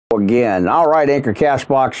again. All right, Anchor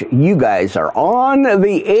Castbox, you guys are on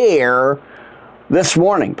the air this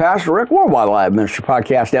morning. Pastor Rick, Worldwide Live Ministry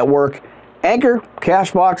Podcast Network, Anchor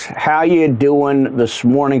Castbox, how you doing this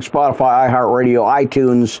morning? Spotify, iHeartRadio,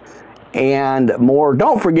 iTunes, and more.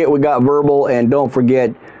 Don't forget we got Verbal, and don't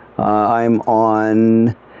forget I'm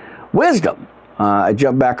on Wisdom. I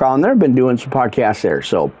jumped back on there, been doing some podcasts there,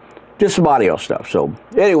 so just some audio stuff. So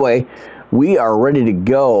anyway, we are ready to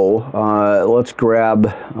go. Let's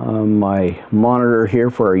grab my monitor here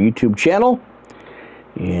for our YouTube channel,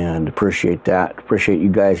 and appreciate that. Appreciate you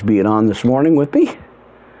guys being on this morning with me.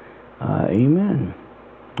 Amen.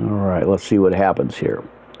 All right, let's see what happens here.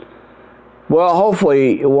 Well,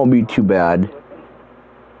 hopefully it won't be too bad.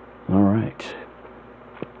 All right.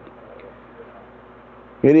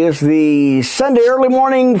 It is the Sunday early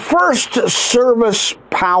morning first service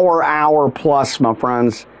power hour plus, my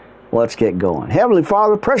friends. Let's get going. Heavenly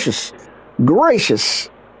Father, precious,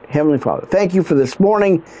 gracious Heavenly Father, thank you for this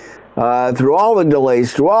morning. Through all the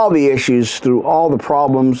delays, through all the issues, through all the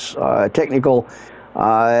problems, technical,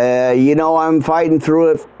 I'm fighting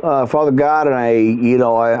through it, Father God, and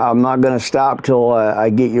I'm not going to stop till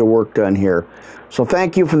I get your work done here. So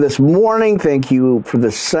thank you for this morning. Thank you for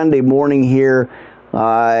this Sunday morning here.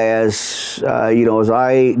 As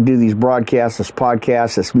I do these broadcasts, this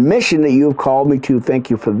podcast, this mission that you have called me to, thank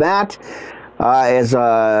you for that. As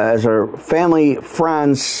our family,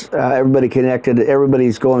 friends, everybody connected,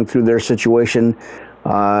 everybody's going through their situation.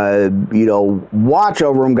 Watch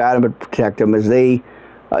over them, guide them, and protect them as they,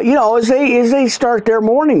 as they start their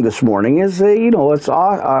morning this morning, as they,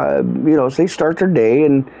 as they start their day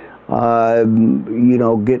and. Get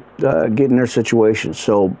in their situation.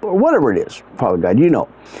 So whatever it is, Father God,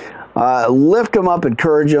 lift them up,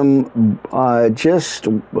 encourage them,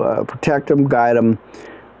 protect them, guide them,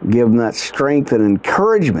 give them that strength and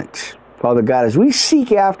encouragement, Father God, as we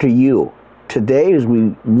seek after you today, as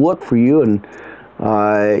we look for you, and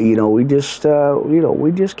we just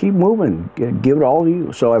keep moving, give it all to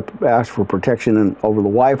you. So I ask for protection over the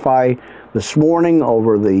Wi-Fi this morning,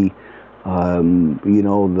 over the all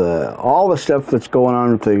the stuff that's going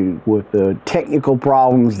on with the technical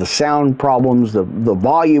problems, the sound problems, the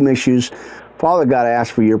volume issues. Father God, I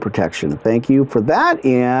ask for your protection. Thank you for that.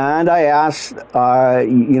 And I ask,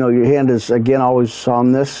 your hand is again always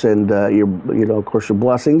on this, and of course, your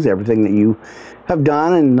blessings, everything that you have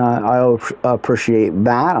done, and I appreciate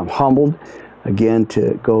that. I'm humbled again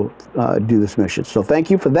to go do this mission. So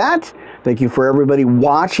thank you for that. Thank you for everybody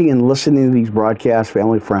watching and listening to these broadcasts,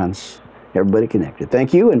 family, friends. Everybody connected.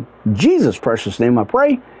 Thank you. In Jesus' precious name I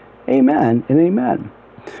pray. Amen and amen.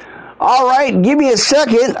 All right, give me a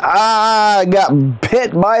second. I got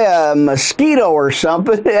bit by a mosquito or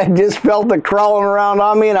something. I just felt it crawling around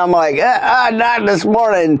on me, and I'm like, not this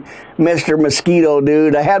morning, Mr. Mosquito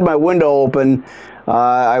Dude. I had my window open.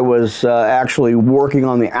 I was actually working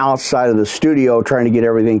on the outside of the studio, trying to get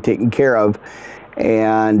everything taken care of.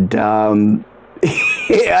 And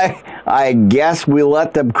I guess we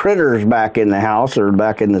let them critters back in the house, or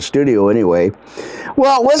back in the studio anyway.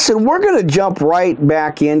 Well, listen, we're going to jump right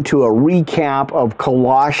back into a recap of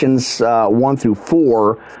Colossians 1 through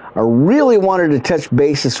 4. I really wanted to touch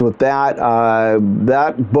bases with that.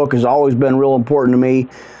 That book has always been real important to me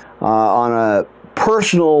on a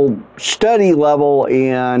personal study level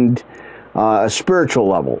and a spiritual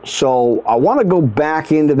level. So I want to go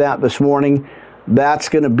back into that this morning. That's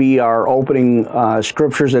going to be our opening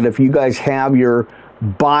scriptures. And if you guys have your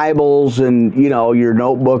Bibles and, your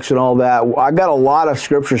notebooks and all that, I got a lot of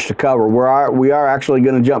scriptures to cover. We are actually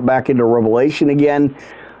going to jump back into Revelation again.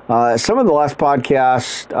 Some of the last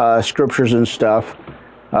podcast scriptures and stuff.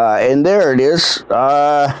 And there it is.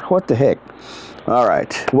 What the heck? All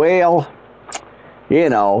right. Well,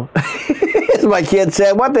 as my kid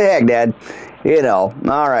said, what the heck, Dad? All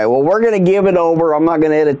right, well, we're going to give it over. I'm not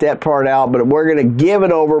going to edit that part out, but we're going to give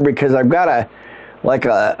it over because I've got a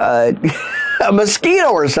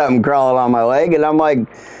mosquito or something crawling on my leg, and I'm like,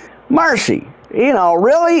 mercy,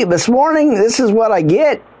 really? This morning, this is what I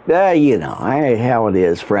get? How it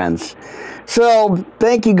is, friends. So,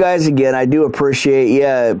 thank you guys again. I do appreciate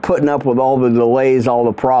you putting up with all the delays, all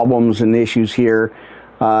the problems and issues here.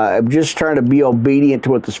 I'm just trying to be obedient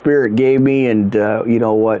to what the Spirit gave me, and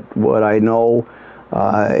what I know,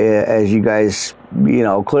 as you guys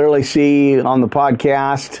clearly see on the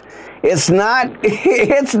podcast. It's not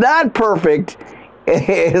perfect.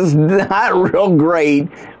 It's not real great,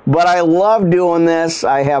 but I love doing this.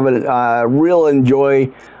 I have a real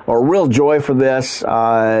joy for this,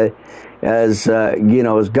 as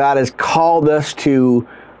God has called us to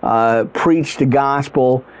preach the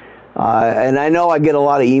gospel. And I know I get a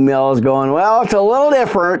lot of emails going, well, it's a little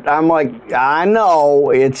different. I'm like, I know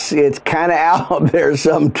it's kind of out there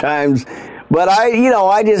sometimes, but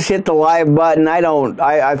I just hit the live button.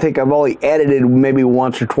 I think I've only edited maybe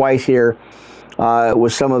once or twice here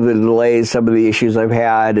with some of the delays, some of the issues I've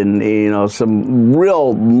had, and some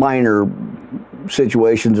real minor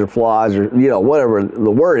situations or flaws or whatever the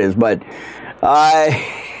word is, but my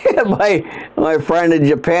friend in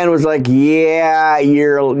Japan was like, yeah,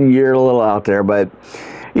 you're a little out there, but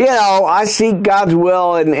I seek God's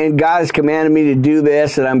will, and God has commanded me to do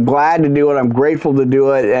this, and I'm glad to do it. I'm grateful to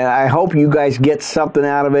do it, and I hope you guys get something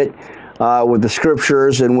out of it with the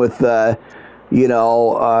scriptures and with I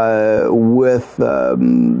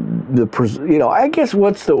guess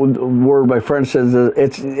what's the word my friend says?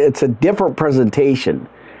 It's a different presentation.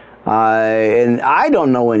 And I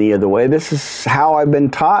don't know any other way. This is how I've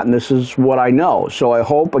been taught, and this is what I know. So I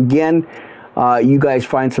hope, again, you guys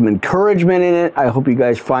find some encouragement in it. I hope you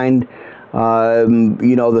guys find,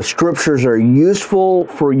 the scriptures are useful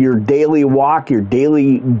for your daily walk, your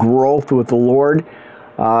daily growth with the Lord.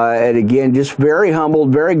 And again, just very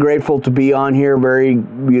humbled, very grateful to be on here, very,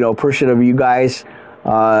 appreciative of you guys.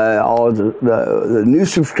 All of the new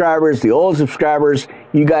subscribers, the old subscribers,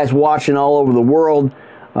 you guys watching all over the world.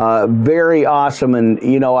 Very awesome,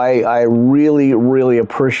 and I really, really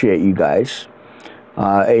appreciate you guys.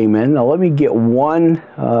 Amen. Now let me get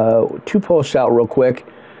two posts out real quick.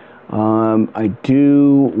 I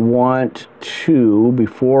do want to,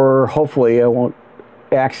 before, hopefully I won't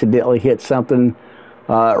accidentally hit something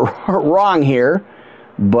wrong here,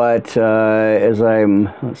 but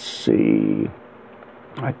let's see,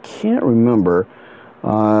 I can't remember.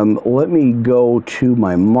 Let me go to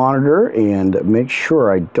my monitor and make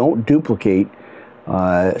sure I don't duplicate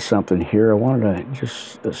something here. I wanted to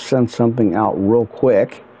just send something out real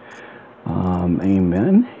quick.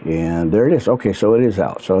 Amen. And there it is. Okay, so it is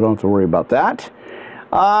out, so I don't have to worry about that.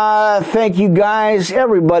 Thank you guys,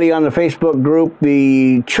 everybody on the Facebook group,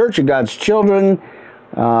 the Church of God's Children,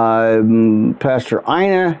 Pastor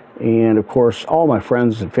Ina, and of course all my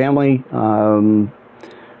friends and family.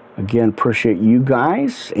 Again, appreciate you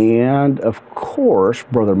guys, and of course,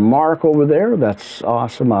 Brother Mark over there. That's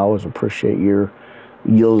awesome. I always appreciate your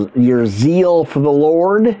zeal for the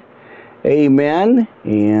Lord. Amen.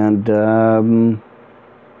 And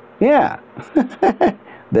yeah,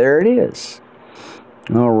 there it is.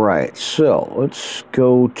 All right, so let's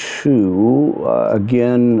go to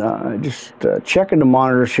again, just checking the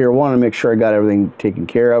monitors here. I want to make sure I got everything taken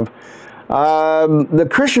care of. The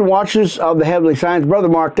Christian Watchers of the Heavenly Signs, Brother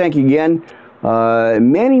Mark, thank you again.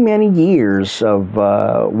 Many, many years of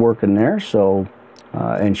working there, so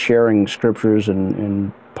and sharing scriptures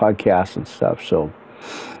and podcasts and stuff. So,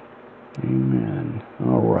 amen.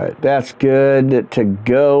 All right, that's good to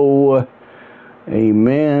go.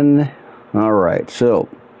 Amen. All right, so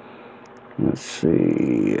let's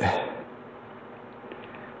see.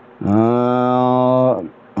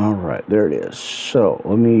 All right, there it is. So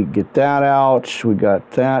let me get that out. We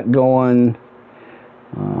got that going.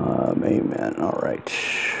 Amen. All right.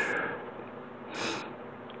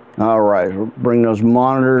 All right, we'll bring those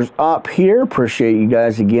monitors up here. Appreciate you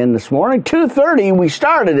guys again this morning. 2:30. We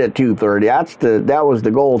started at 2:30. That was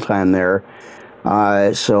the goal time there.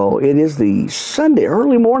 So it is the Sunday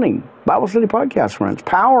early morning Bible study podcast, friends.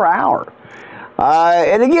 Power Hour.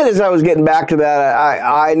 And again, as I was getting back to that,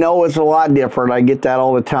 I know it's a lot different. I get that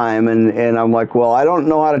all the time, and I'm like, well, I don't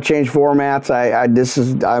know how to change formats.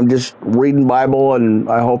 I'm just reading Bible, and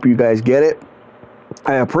I hope you guys get it.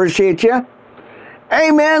 I appreciate you.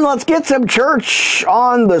 Amen. Let's get some church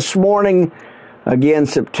on this morning. Again,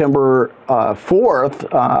 September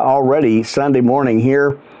 4th, already Sunday morning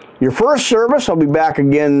here. Your first service, I'll be back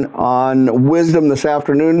again on Wisdom this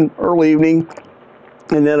afternoon, early evening.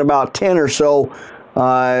 And then about 10 or so,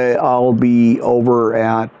 I'll be over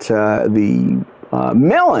at the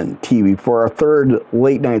Mellon TV for our third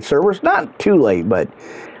late night service. Not too late, but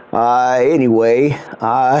anyway,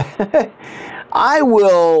 I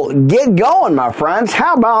will get going, my friends.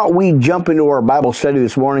 How about we jump into our Bible study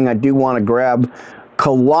this morning? I do want to grab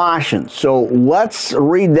Colossians. So let's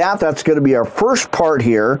read that. That's going to be our first part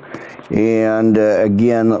here. And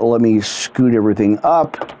again, let me scoot everything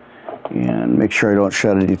up and make sure I don't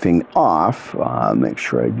shut anything off. Make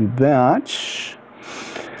sure I do that.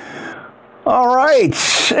 All right.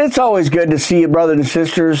 It's always good to see you, brothers and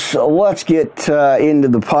sisters. Let's get into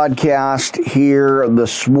the podcast here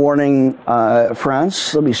this morning,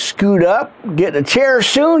 friends. Let me scoot up, get a chair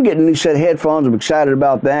soon, get a new set of headphones. I'm excited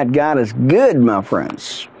about that. God is good, my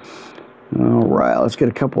friends. All right. Let's get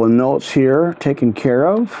a couple of notes here taken care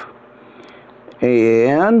of.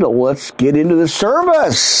 And let's get into the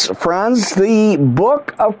service, friends. The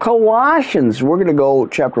book of Colossians. We're going to go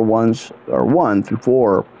chapter 1 through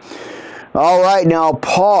 4. All right, now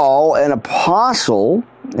Paul, an apostle,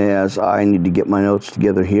 as I need to get my notes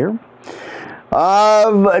together here,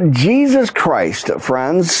 of Jesus Christ,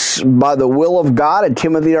 friends, by the will of God, and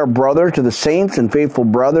Timothy our brother, to the saints and faithful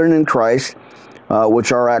brethren in Christ,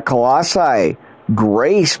 which are at Colossae.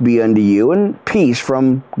 Grace be unto you and peace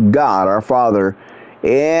from God our Father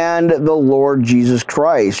and the Lord Jesus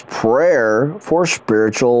Christ. Prayer for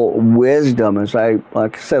spiritual wisdom.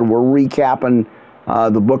 Like I said, we're recapping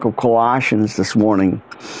the book of Colossians this morning.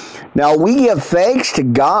 Now we give thanks to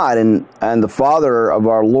God and the Father of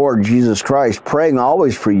our Lord Jesus Christ, praying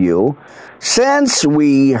always for you, since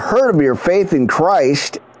we heard of your faith in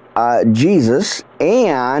Christ Jesus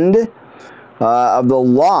and of the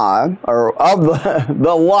law, or of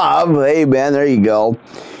the love, amen, there you go,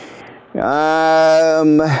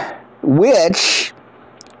 which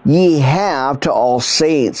ye have to all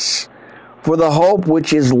saints, for the hope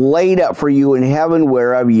which is laid up for you in heaven,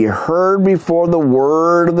 whereof ye heard before the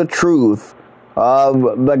word of the truth of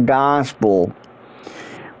the gospel,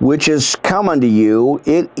 which is come unto you,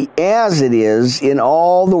 as it is in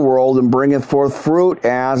all the world, and bringeth forth fruit,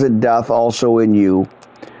 as it doth also in you,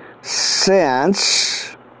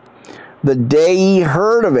 since the day ye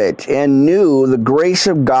heard of it, and knew the grace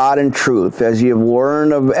of God in truth, as ye have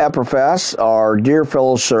learned of Epaphras, our dear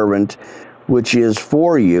fellow servant, which is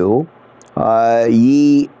for you,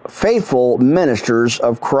 ye faithful ministers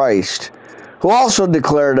of Christ, who also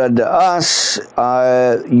declared unto us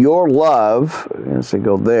your love, as I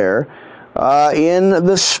go there, in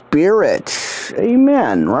the Spirit.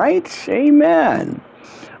 Amen, right? Amen.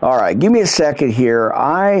 All right, give me a second here.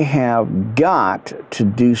 I have got to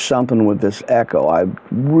do something with this echo. I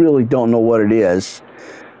really don't know what it is.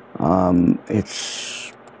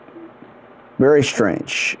 It's very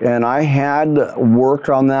strange. And I had worked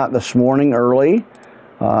on that this morning early.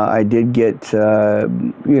 I did get, I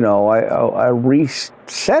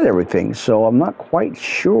reset everything, so I'm not quite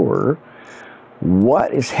sure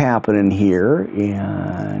what is happening here,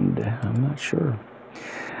 and I'm not sure.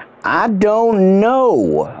 I don't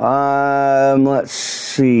know. Let's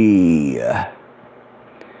see.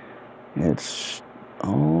 It's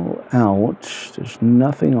all out. There's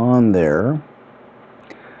nothing on there.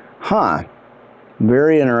 Huh.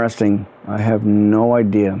 Very interesting. I have no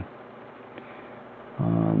idea.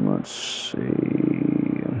 Let's see.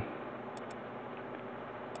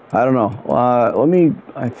 I don't know. Let me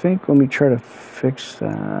try to fix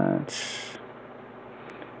that.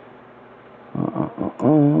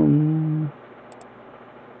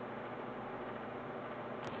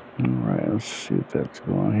 Alright, let's see if that's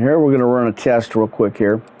going on here. We're going to run a test real quick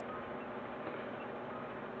here.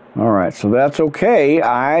 Alright, so that's okay.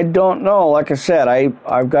 I don't know. Like I said,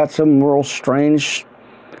 I've got some real strange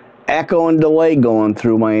echo and delay going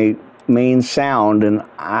through my main sound, and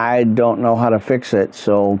I don't know how to fix it.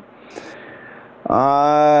 So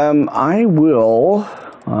I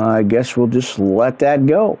guess we'll just let that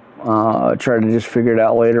go. Try to just figure it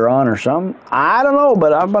out later on or something. I don't know,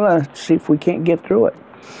 but I'm going to see if we can't get through it.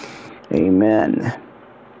 Amen.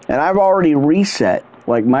 And I've already reset.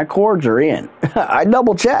 Like, my cords are in. I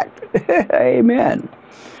double checked. Amen.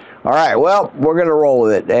 All right, well, we're going to roll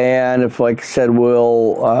with it. And if, like I said,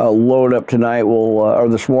 we'll load up tonight, or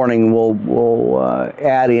this morning, we'll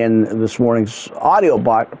add in this morning's audio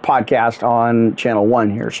podcast on Channel 1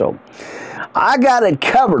 here. So I got it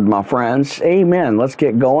covered, my friends. Amen. Let's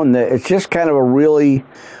get going. It's just kind of a really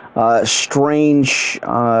strange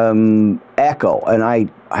echo, and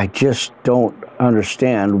I just don't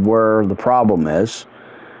understand where the problem is.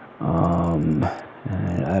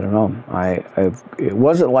 I don't know. It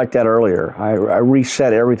wasn't like that earlier. I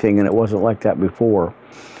reset everything, and it wasn't like that before.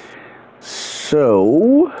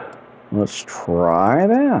 So let's try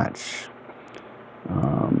that.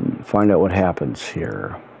 Find out what happens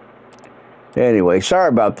here. Anyway, sorry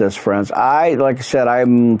about this, friends. Like I said,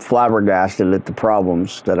 I'm flabbergasted at the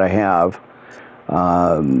problems that I have.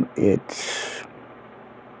 I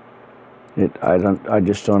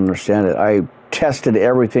just don't understand it. I tested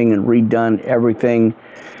everything and redone everything,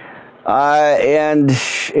 and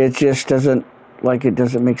it just doesn't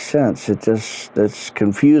make sense. It's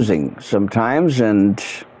confusing sometimes, and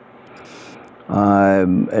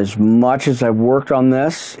as much as I've worked on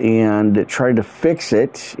this and tried to fix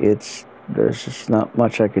it, there's just not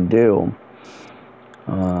much I could do.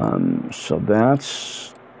 So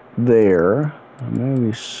that's there.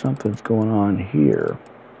 Maybe something's going on here.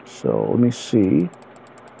 So let me see.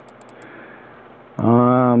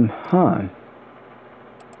 I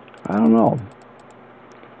don't know.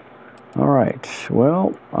 All right.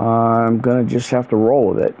 Well, I'm going to just have to roll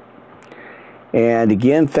with it. And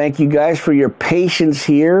again, thank you guys for your patience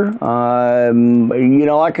here.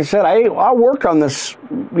 Like I said, I work on this,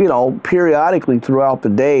 periodically throughout the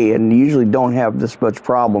day, and usually don't have this much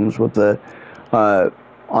problems with the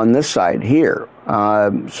on this side here.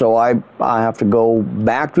 So I have to go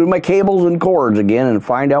back through my cables and cords again and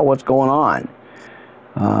find out what's going on.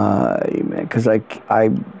 Because I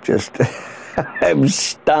just I'm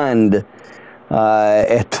stunned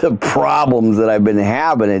at the problems that I've been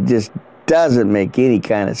having. It just doesn't make any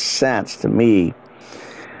kind of sense to me.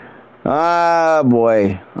 Ah,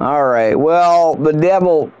 boy. All right. Well, the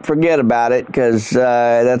devil, forget about it, because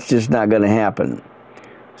that's just not going to happen.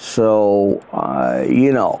 So,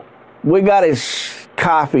 we got his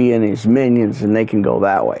coffee and his minions, and they can go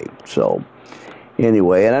that way. So,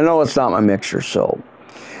 anyway, and I know it's not my mixer, so.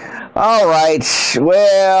 All right,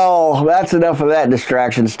 well, that's enough of that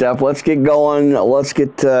distraction stuff. Let's get going. Let's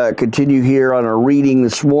continue here on our reading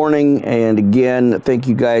this morning. And again, thank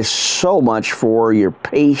you guys so much for your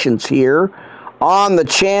patience here on the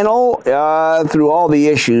channel through all the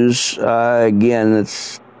issues. Again,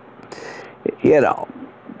 it's,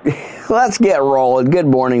 let's get rolling. Good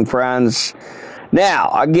morning, friends.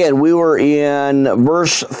 Now, again, we were in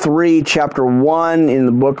verse 3, chapter 1 in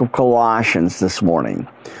the book of Colossians this morning.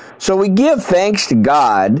 So we give thanks to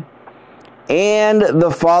God and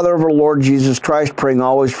the Father of our Lord Jesus Christ, praying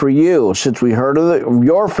always for you, since we heard of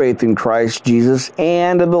your faith in Christ Jesus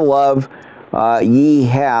and of the love ye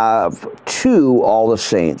have to all the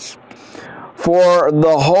saints. For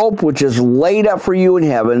the hope which is laid up for you in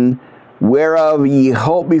heaven, whereof ye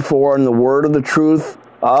hope before in the word of the truth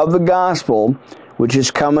of the gospel, which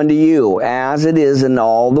is come unto you, as it is in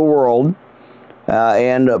all the world,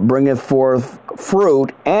 and bringeth forth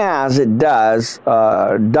fruit, as it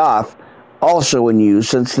doth also in you,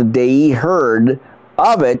 since the day ye heard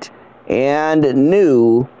of it, and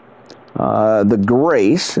knew the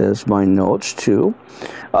grace, as my notes too,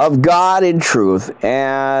 of God in truth,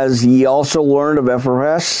 as ye also learned of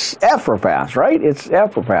Epaphras, right? It's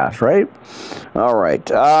Epaphras, right? All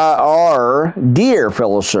right. Our dear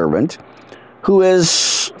fellow servant, who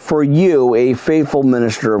is for you a faithful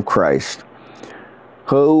minister of Christ,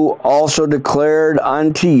 who also declared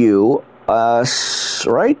unto you us,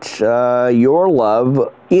 your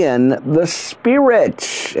love in the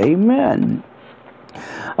Spirit. Amen.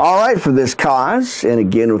 All right, for this cause, and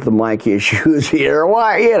again with the mic issues here,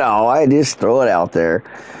 I just throw it out there.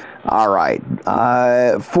 All right.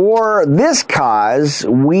 For this cause,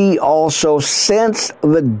 we also, since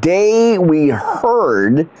the day we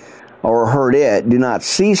heard it, do not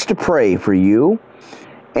cease to pray for you,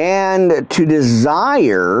 and to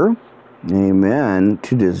desire,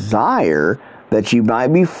 that you might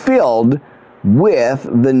be filled with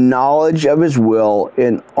the knowledge of his will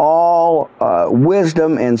in all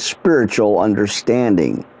wisdom and spiritual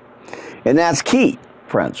understanding. And that's key,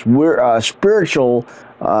 friends. We're spiritual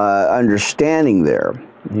understanding there.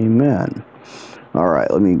 Amen. All right,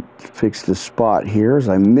 let me fix this spot here, as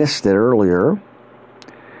I missed it earlier.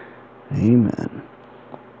 Amen.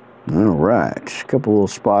 All right, a couple little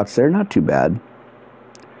spots there, not too bad.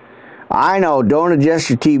 I know, don't adjust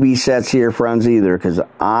your TV sets here, friends, either, because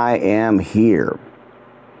I am here.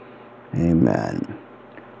 Amen.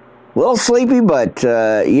 A little sleepy, but,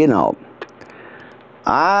 I'm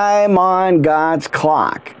on God's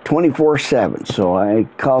clock 24/7, so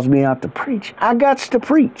it calls me out to preach. I got to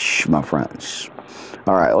preach, my friends.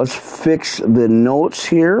 All right, let's fix the notes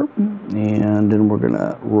here, and then we're going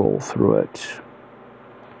to roll through it.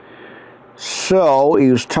 So, he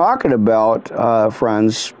was talking about,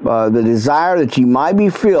 friends, the desire that you might be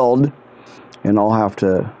filled, and I'll have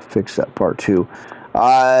to fix that part too.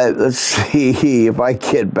 Let's see if I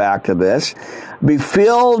get back to this. Be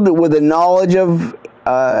filled with the knowledge of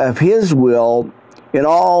his will in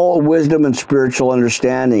all wisdom and spiritual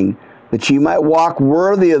understanding, that you might walk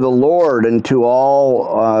worthy of the Lord and to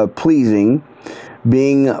all pleasing,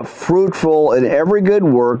 being fruitful in every good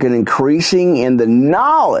work and increasing in the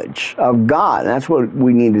knowledge of God. That's what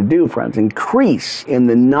we need to do, friends. Increase in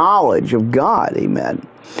the knowledge of God. Amen.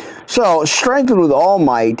 So, strengthened with all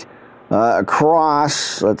might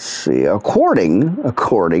according,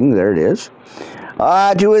 there it is,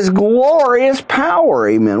 to his glorious power.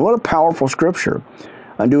 Amen. What a powerful scripture.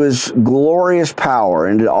 Unto his glorious power,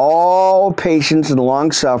 and to all patience and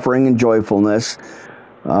long-suffering and joyfulness,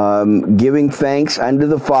 giving thanks unto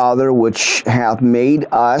the Father, which hath made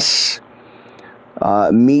us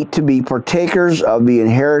meet to be partakers of the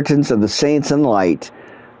inheritance of the saints in light,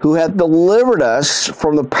 who hath delivered us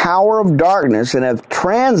from the power of darkness, and hath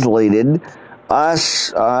translated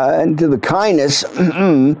us and to the kindness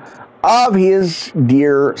of his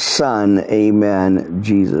dear Son. Amen.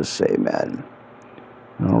 Jesus, amen.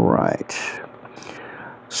 All right.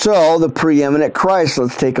 So, the preeminent Christ,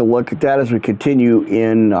 let's take a look at that as we continue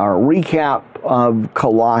in our recap of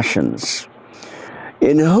Colossians.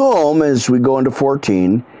 In whom, as we go into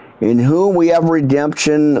 14, in whom we have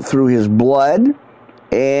redemption through his blood,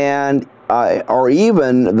 and or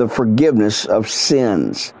even the forgiveness of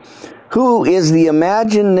sins. Who is the image,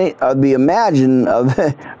 the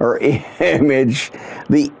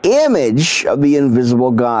image of the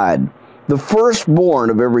invisible God, the firstborn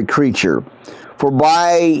of every creature. For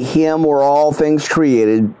by him were all things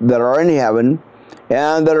created that are in heaven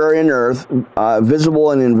and that are in earth,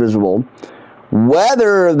 visible and invisible,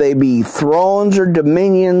 whether they be thrones or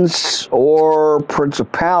dominions or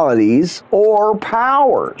principalities or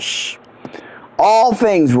powers. All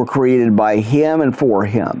things were created by him and for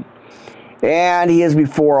him. And he is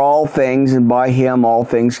before all things, and by him all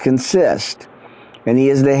things consist. And he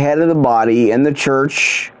is the head of the body, and the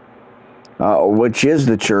church, which is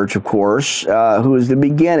the church, of course, who is the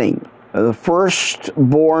beginning, the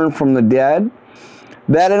firstborn from the dead,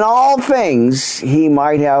 that in all things he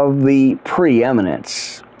might have the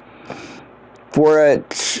preeminence. For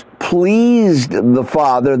it pleased the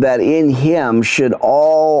Father that in him should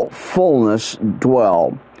all fullness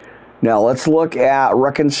dwell. Now let's look at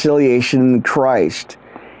reconciliation in Christ.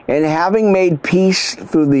 And having made peace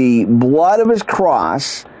through the blood of his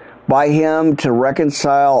cross, by him to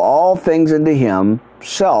reconcile all things unto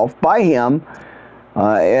himself, by him,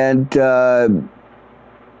 let's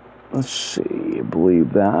see, I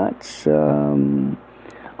believe that.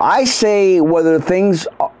 I say whether things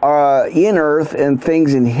in earth and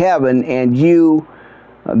things in heaven, and you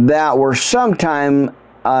that were sometime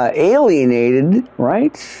alienated,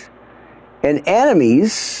 right, and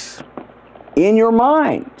enemies in your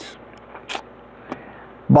minds,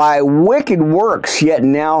 by wicked works, yet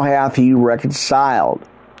now hath he reconciled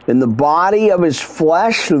in the body of his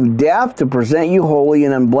flesh through death, to present you holy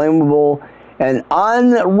and unblameable and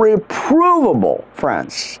unreprovable,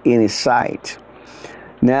 friends, in his sight.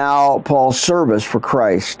 Now, Paul's service for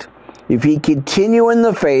Christ. If he continue in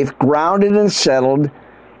the faith, grounded and settled,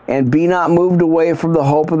 and be not moved away from the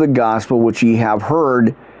hope of the gospel which ye have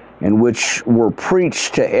heard, and which were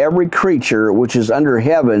preached to every creature which is under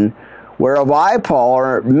heaven, whereof I, Paul,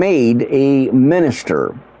 are made a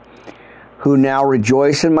minister, who now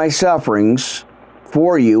rejoice in my sufferings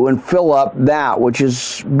for you, and fill up that which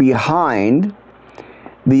is behind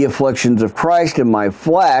the afflictions of Christ in my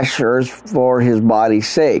flesh, for his body's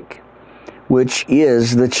sake, which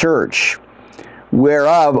is the church,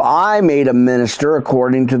 whereof I made a minister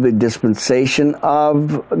according to the dispensation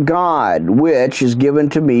of God, which is given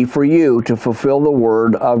to me for you to fulfill the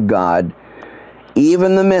word of God,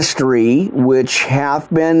 even the mystery which hath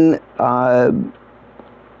been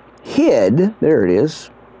hid, there it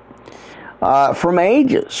is, from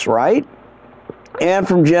ages, right? And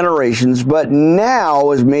from generations, but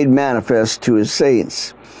now is made manifest to his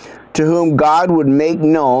saints, to whom God would make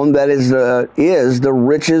known that is the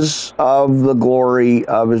riches of the glory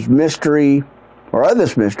of his mystery, or of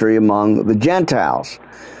this mystery among the Gentiles,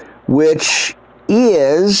 which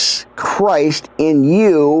is Christ in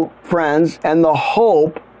you, friends, and the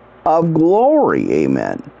hope of glory.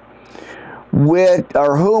 Amen. With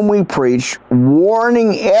or whom we preach,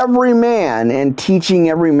 warning every man and teaching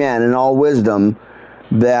every man in all wisdom,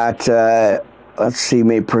 that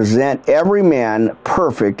may present every man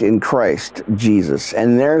perfect in Christ Jesus.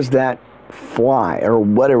 And there's that fly or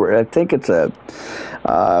whatever. I think it's a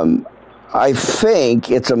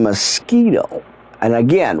mosquito. And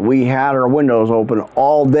again, we had our windows open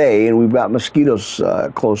all day, and we've got mosquitoes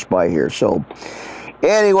close by here. So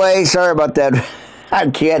anyway, sorry about that. I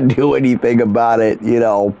can't do anything about it,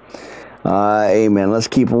 amen. Let's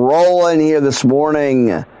keep rolling here this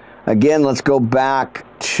morning. Again, let's go back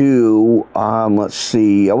to, let's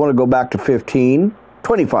see, I want to go back to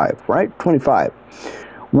 25, right? 25.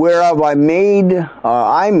 Whereof I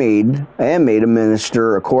am made a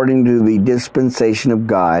minister according to the dispensation of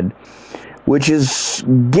God, which is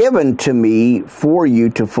given to me for you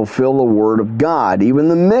to fulfill the word of God, even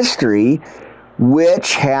the mystery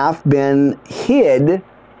which hath been hid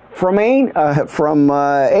from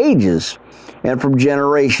ages and from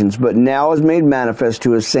generations, but now is made manifest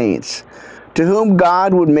to his saints, to whom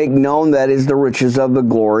God would make known that is the riches of the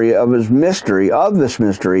glory of his mystery, of this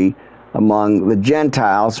mystery among the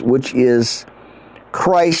Gentiles, which is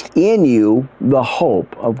Christ in you, the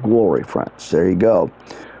hope of glory, friends. There you go.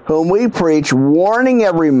 Whom we preach, warning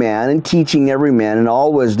every man and teaching every man in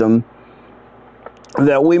all wisdom,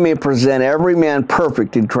 that we may present every man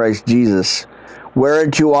perfect in Christ Jesus,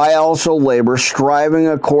 whereunto I also labor, striving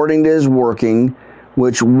according to his working,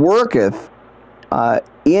 which worketh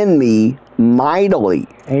in me mightily.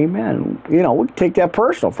 Amen. You know, we can take that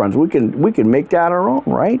personal, friends. We can make that our own,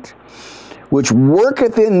 right? Which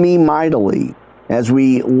worketh in me mightily, as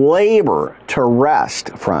we labor to rest,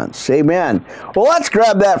 friends. Amen. Well, let's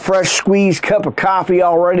grab that fresh squeezed cup of coffee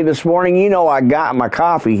already this morning. You know I got my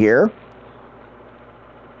coffee here.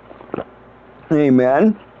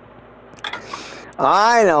 Amen.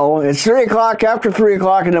 I know, it's 3 o'clock, after 3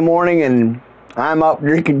 o'clock in the morning, and I'm up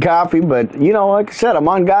drinking coffee, but, you know, like I said, I'm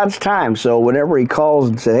on God's time, so whenever he calls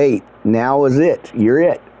and says, hey, now is it. You're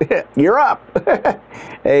it. You're up.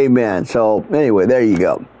 Amen. So, anyway, there you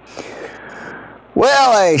go.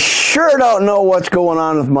 Well, I sure don't know what's going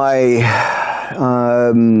on with my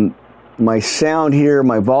my sound here,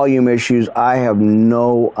 my volume issues. I have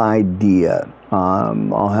no idea.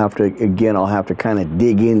 I'll have to kind of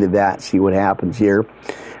dig into that, see what happens here.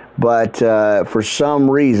 But for some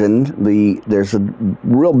reason, there's a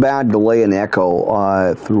real bad delay and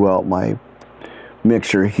echo throughout my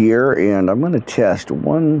mixer here, and I'm going to test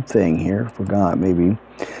one thing here. Forgot, maybe.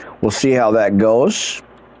 We'll see how that goes.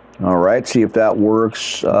 All right, see if that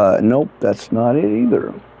works. Nope, that's not it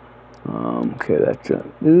either. Okay, that's it.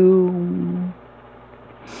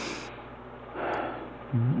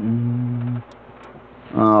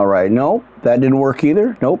 All right, nope, that didn't work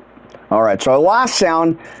either. Nope. All right, so I lost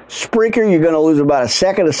sound. Spreaker, you're going to lose about a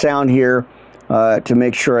second of sound here to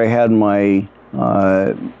make sure I had my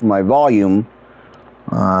my volume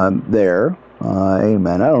there.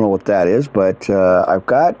 Amen. I don't know what that is, but I've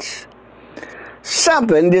got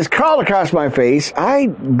something just crawled across my face.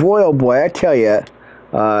 Boy, oh boy, I tell you,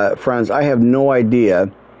 friends, I have no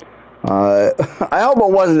idea. I hope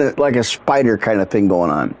it wasn't like a spider kind of thing going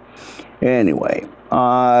on. Anyway,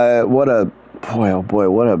 what a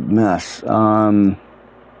mess.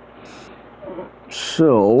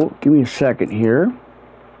 So, give me a second here.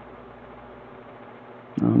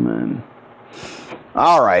 Oh, man.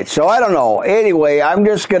 All right, so I don't know. Anyway, I'm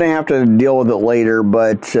just going to have to deal with it later,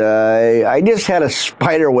 but I just had a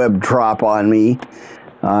spider web drop on me.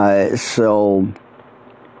 Let's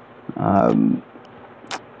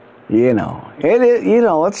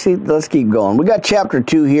keep going. We got chapter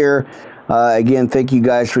 2 here. Again, thank you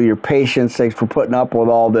guys for your patience. Thanks for putting up with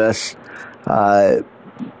all this. Like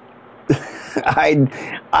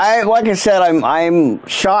I said, I'm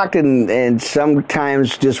shocked and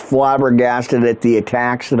sometimes just flabbergasted at the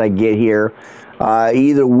attacks that I get here,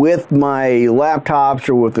 either with my laptops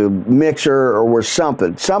or with a mixer or with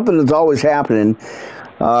something. Something is always happening.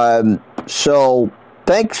 So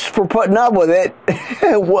thanks for putting up with it.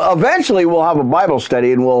 Well, eventually we'll have a Bible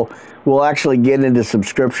study and we'll actually get into some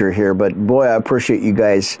scripture here. But boy, I appreciate you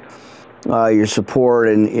guys. Your support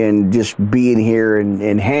and just being here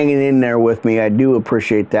and hanging in there with me. I do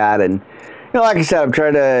appreciate that. And, like I said, I'm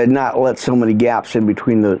trying to not let so many gaps in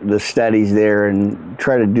between the studies there and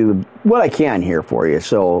try to do what I can here for you.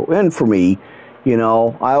 So, and for me, I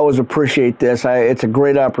always appreciate this. It's a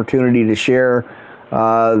great opportunity to share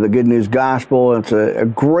the good news gospel. It's a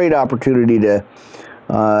great opportunity to,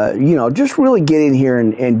 just really get in here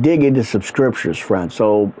and dig into some scriptures, friends.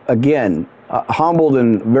 So, again, humbled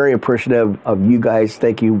and very appreciative of you guys.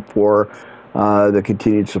 Thank you for the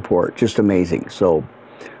continued support. Just amazing. So,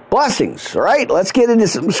 blessings. All right, let's get into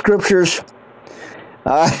some scriptures.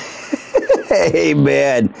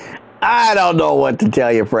 Amen. I don't know what to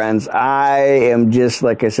tell you, friends. I am just,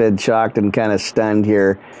 like I said, shocked and kind of stunned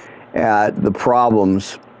here at the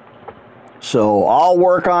problems. So, I'll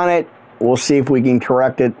work on it. We'll see if we can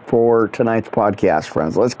correct it for tonight's podcast,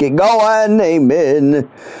 friends. Let's get going. Amen.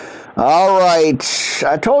 All right.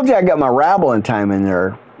 I told you I got my rabbling time in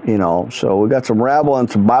there, so we got some rabble and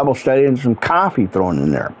some Bible study and some coffee thrown in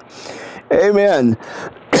there. Amen.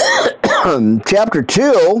 Chapter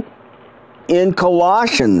 2 in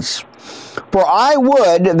Colossians. For I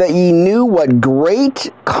would that ye knew what great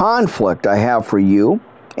conflict I have for you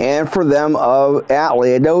and for them at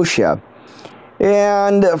Laodicea,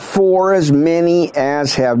 and for as many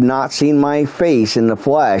as have not seen my face in the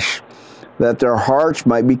flesh, that their hearts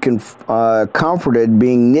might be comforted,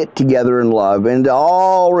 being knit together in love, and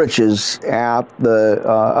all riches of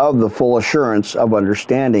the full assurance of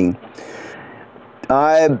understanding.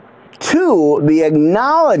 2, the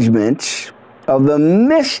acknowledgement of the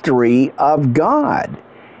mystery of God,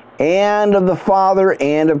 and of the Father,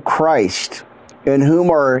 and of Christ, in whom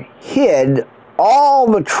are hid all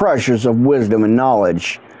the treasures of wisdom and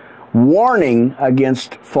knowledge, warning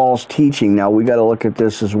against false teaching. Now, we got to look at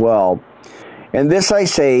this as well. And this I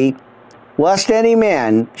say, lest any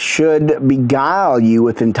man should beguile you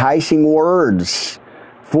with enticing words.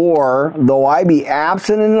 For though I be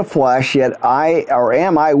absent in the flesh, yet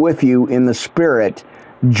am I with you in the spirit,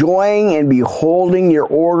 joying and beholding your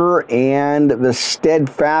order and the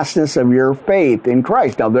steadfastness of your faith in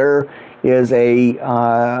Christ. Now there is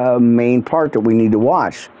a main part that we need to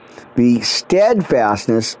watch. The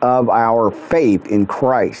steadfastness of our faith in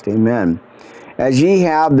Christ. Amen. As ye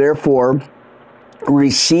have therefore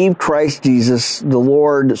received Christ Jesus the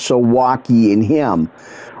Lord, so walk ye in him.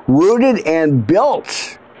 Rooted and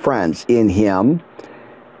built, friends, in him.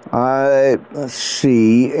 Let's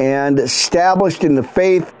see. And established in the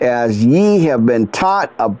faith as ye have been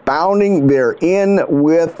taught, abounding therein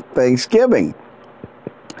with thanksgiving.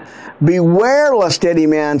 Beware lest any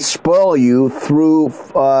man spoil you through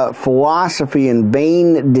philosophy and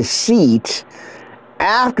vain deceit,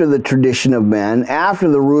 after the tradition of men, after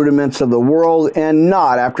the rudiments of the world, and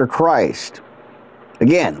not after Christ.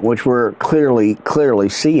 Again, which we're clearly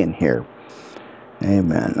seeing here.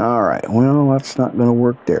 Amen. All right. Well, that's not going to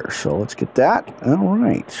work there. So let's get that. All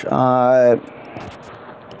right.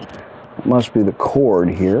 It must be the cord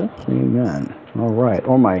here. Amen. All right.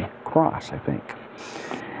 Or my cross, I think.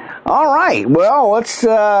 All right. Well,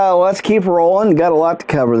 let's keep rolling. Got a lot to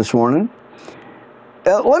cover this morning.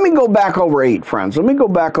 Let me go back over 8, friends. Let me go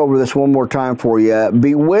back over this one more time for you.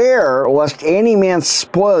 Beware lest any man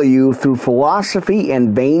spoil you through philosophy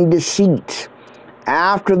and vain deceit,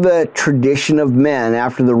 after the tradition of men,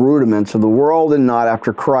 after the rudiments of the world, and not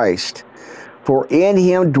after Christ. For in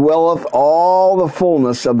him dwelleth all the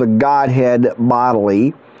fullness of the Godhead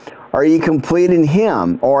bodily. Are ye complete in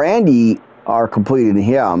him, and ye are complete in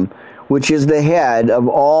him, which is the head of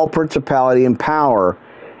all principality and power,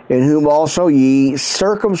 in whom also ye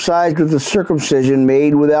circumcised with the circumcision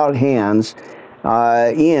made without hands,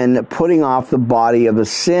 in putting off the body of the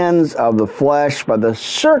sins of the flesh by the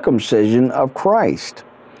circumcision of Christ.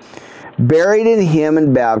 Buried in him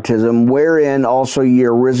in baptism, wherein also ye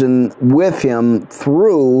are risen with him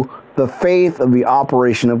through the faith of the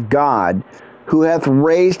operation of God, who hath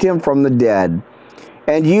raised him from the dead.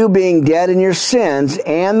 And you being dead in your sins,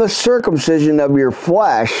 and the circumcision of your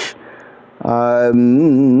flesh,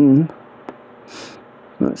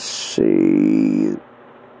 let's see,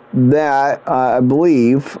 that I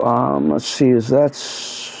believe, let's see,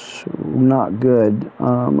 that's not good.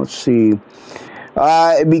 Let's see,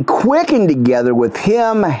 be quickened together with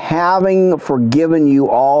him, having forgiven you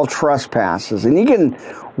all trespasses. And you can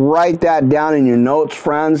write that down in your notes,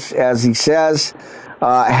 friends, as he says,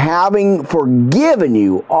 having forgiven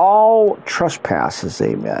you all trespasses.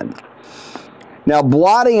 Amen. Now,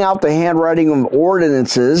 blotting out the handwriting of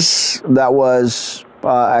ordinances that was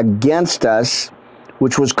against us,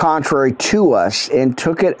 which was contrary to us, and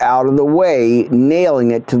took it out of the way, nailing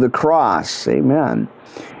it to the cross. Amen.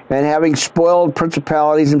 And having spoiled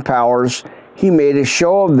principalities and powers, he made a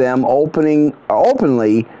show of them,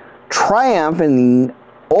 openly triumphing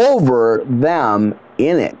over them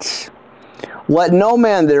in it. Let no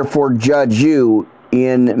man therefore judge you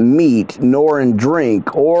in meat, nor in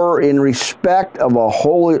drink, or in respect of a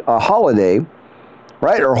holiday,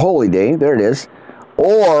 right, or holy day, there it is,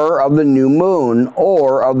 or of the new moon,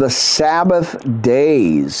 or of the Sabbath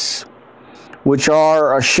days, which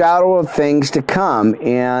are a shadow of things to come,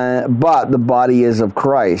 but the body is of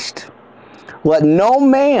Christ. Let no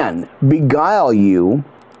man beguile you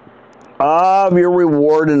of your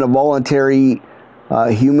reward in a voluntary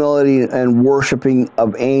humility and worshiping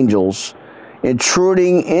of angels,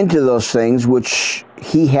 intruding into those things which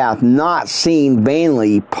he hath not seen,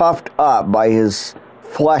 vainly puffed up by his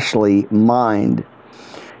fleshly mind.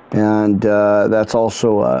 And that's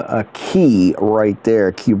also a key right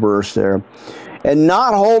there, key verse there. And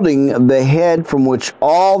not holding the head, from which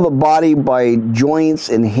all the body by joints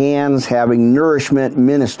and hands having nourishment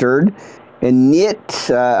ministered, and knit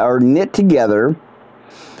together,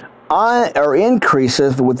 or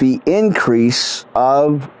increaseth with the increase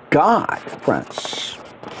of God, friends.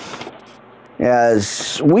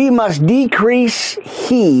 As we must decrease,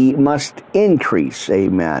 he must increase.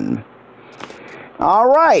 Amen. All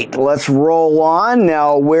right, let's roll on.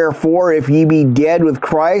 Now, wherefore, if ye be dead with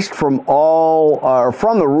Christ from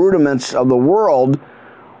the rudiments of the world,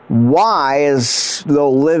 why, as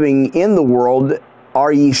though living in the world,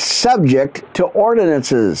 are ye subject to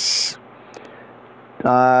ordinances?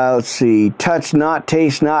 Let's see, touch not,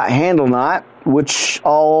 taste not, handle not, which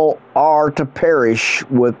all are to perish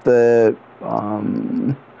with the,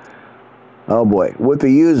 with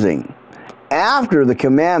the using, after the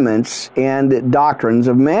commandments and doctrines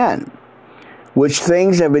of men, which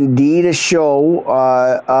things have indeed a show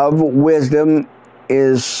of wisdom,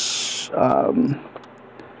 is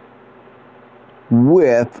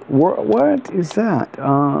what is that?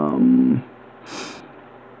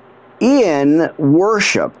 In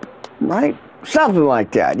worship, right? Something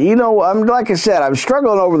like that. You know, like I said, I'm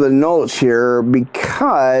struggling over the notes here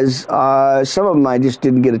because some of them I just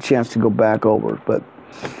didn't get a chance to go back over. But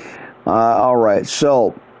all right,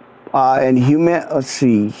 so let's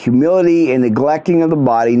see, humility and neglecting of the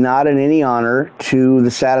body, not in any honor to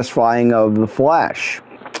the satisfying of the flesh.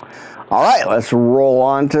 All right, let's roll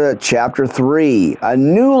on to chapter 3. A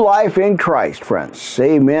new life in Christ, friends.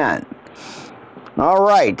 Amen. All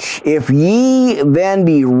right. If ye then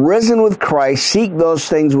be risen with Christ, seek those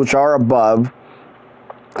things which are above,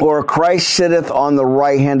 where Christ sitteth on the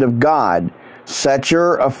right hand of God. Set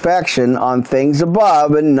your affection on things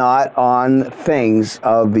above and not on things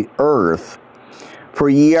of the earth. For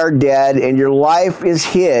ye are dead, and your life is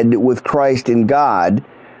hid with Christ in God.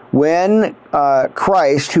 When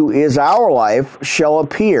Christ, who is our life, shall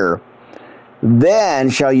appear, then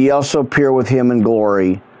shall ye also appear with him in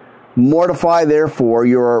glory. Mortify therefore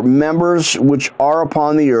your members which are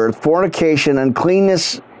upon the earth, fornication,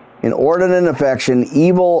 uncleanness, inordinate affection,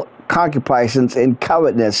 evil concupiscence, and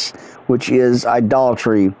covetousness, which is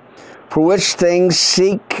idolatry. For which things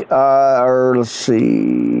sake the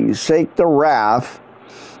wrath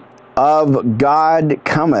of God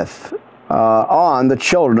cometh on the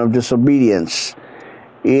children of disobedience,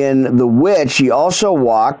 in the which ye also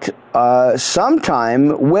walked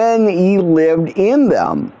sometime when ye lived in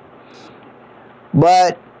them.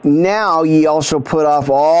 But now ye also put off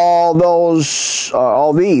all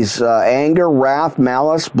these, anger, wrath,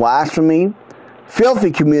 malice, blasphemy,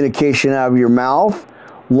 filthy communication out of your mouth.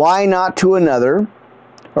 Lie not to another,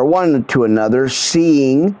 or one to another,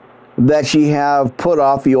 seeing that ye have put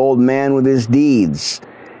off the old man with his deeds,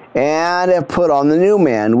 and have put on the new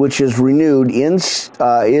man, which is renewed in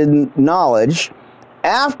knowledge,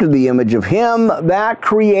 after the image of him that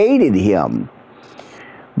created him,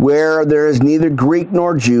 where there is neither Greek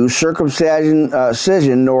nor Jew,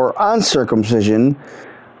 circumcision nor uncircumcision,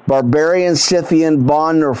 barbarian, Scythian,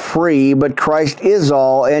 bond nor free, but Christ is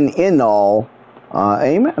all and in all.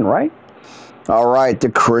 Amen, right? All right, the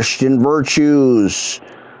Christian virtues.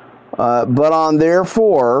 But on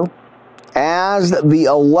therefore, as the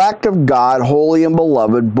elect of God, holy and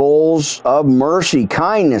beloved, bulls of mercy,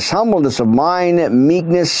 kindness, humbleness of mind,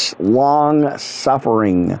 meekness, long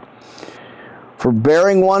suffering,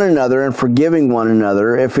 forbearing one another and forgiving one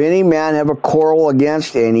another. If any man have a quarrel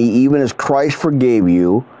against any, even as Christ forgave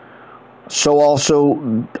you, so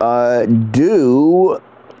also do,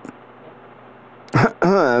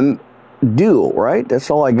 right? That's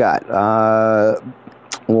all I got.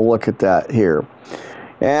 We'll look at that here.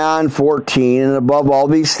 And 14, and above all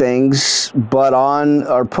these things, put on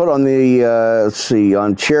the,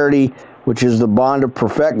 on charity, which is the bond of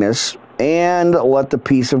perfectness, and let the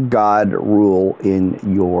peace of God rule in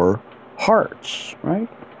your hearts, right?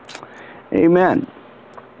 Amen.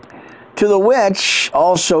 To the which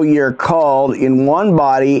also ye are called in one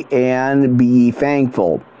body, and be ye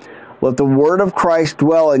thankful. Let the word of Christ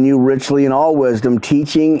dwell in you richly in all wisdom,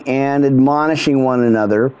 teaching and admonishing one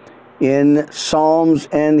another in psalms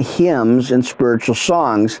and hymns and spiritual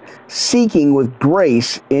songs, seeking with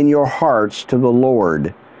grace in your hearts to the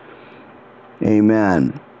Lord.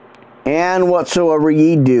 Amen. And whatsoever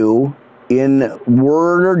ye do, in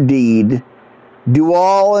word or deed, do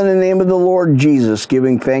all in the name of the Lord Jesus,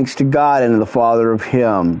 giving thanks to God and to the Father of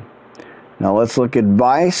him. Now let's look at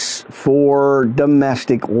advice for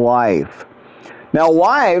domestic life. Now,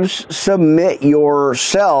 wives, submit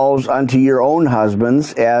yourselves unto your own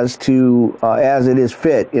husbands as it is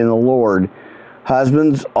fit in the Lord.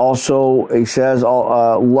 Husbands also, he says,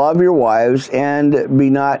 love your wives and be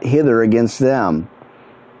not hither against them.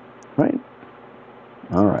 Right?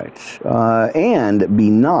 All right. And be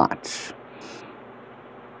not.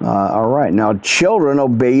 All right. Now, children,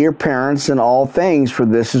 obey your parents in all things, for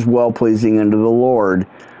this is well-pleasing unto the Lord.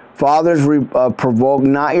 Fathers, provoke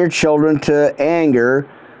not your children to anger,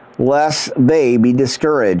 lest they be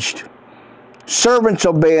discouraged. Servants,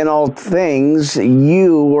 obey in all things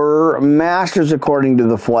your masters according to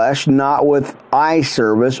the flesh, not with eye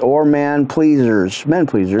service or men pleasers,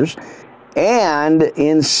 and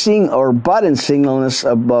in singleness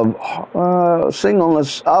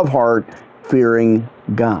of heart, fearing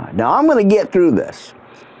God. Now I'm going to get through this.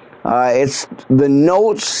 It's the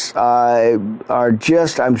notes are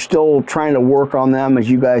just, I'm still trying to work on them, as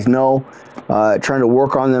you guys know, trying to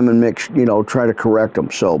work on them and try to correct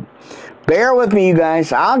them. So bear with me, you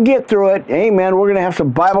guys. I'll get through it. Amen. We're going to have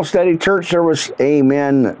some Bible study, church service.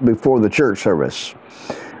 Amen. Before the church service.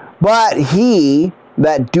 But he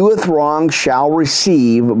that doeth wrong shall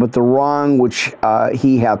receive, but the wrong which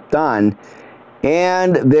he hath done,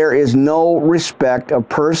 and there is no respect of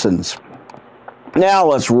persons. Now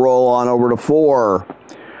let's roll on over to 4.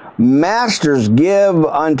 Masters, give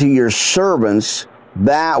unto your servants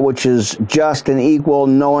that which is just and equal,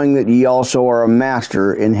 knowing that ye also are a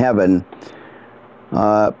master in heaven.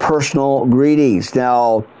 Personal greetings.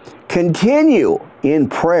 Now, continue in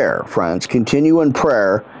prayer, friends. Continue in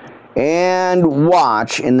prayer and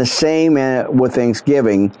watch in the same with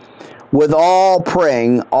thanksgiving, with all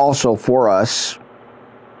praying also for us,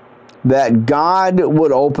 that God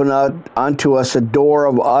would open up unto us a door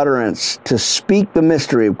of utterance to speak the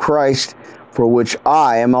mystery of Christ, for which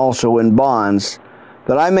I am also in bonds,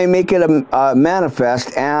 that I may make it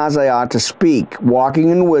manifest as I ought to speak, walking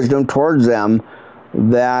in wisdom towards them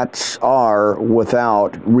that are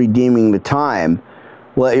without, redeeming the time.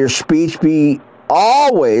 Let your speech be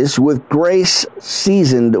always with grace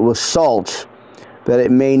seasoned with salt, that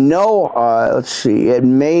it may know, it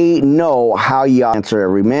may know how ye answer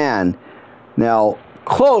every man. Now,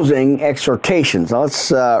 closing exhortations. Now,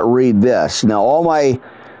 let's read this. Now, all my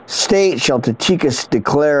state shall Tychicus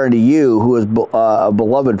declare unto you, who is a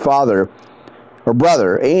beloved father, or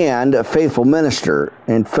brother, and a faithful minister,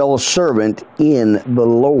 and fellow servant in the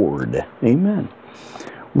Lord. Amen.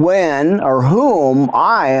 When or whom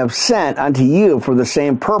I have sent unto you for the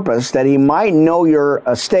same purpose, that he might know your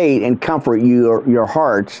estate and comfort your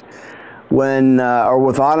hearts, when or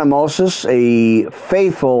with Onesimus, a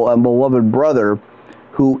faithful and beloved brother,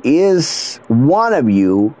 who is one of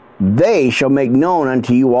you, they shall make known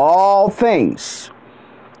unto you all things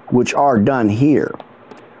which are done here.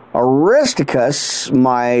 Aristarchus,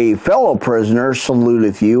 my fellow prisoner,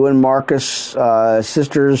 saluteth you, and Marcus,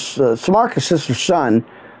 sister's son,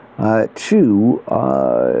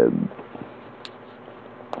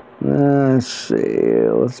 let's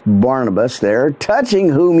Barnabas there, touching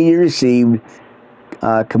whom ye received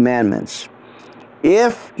commandments.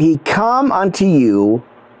 If he come unto you,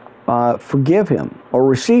 forgive him or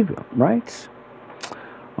receive him, right?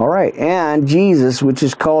 All right, and Jesus, which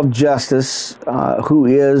is called Justus,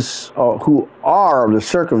 who are of the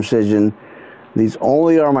circumcision, these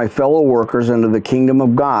only are my fellow workers unto the kingdom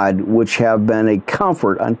of God, which have been a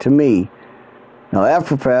comfort unto me. Now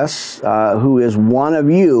Epaphras, who is one of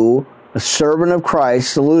you, a servant of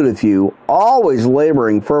Christ, saluteth you, always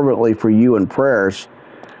laboring fervently for you in prayers,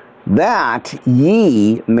 that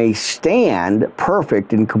ye may stand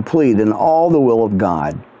perfect and complete in all the will of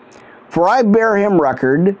God. For I bear him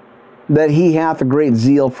record that he hath a great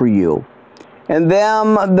zeal for you, and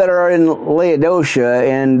them that are in Laodicea,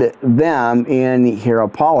 and them in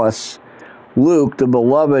Hierapolis. Luke, the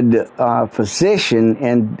beloved physician,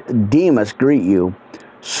 and Demas greet you.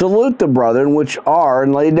 Salute the brethren which are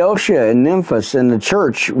in Laodicea, and Nymphas, and the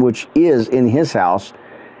church which is in his house.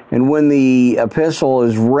 And when the epistle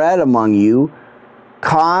is read among you,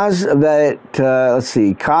 cause that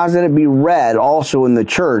it be read also in the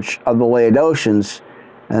church of the Laodiceans,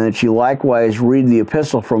 and that you likewise read the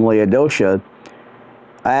epistle from Laodicea,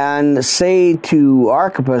 and say to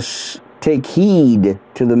Archippus, take heed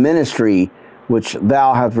to the ministry which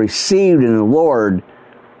thou hast received in the Lord,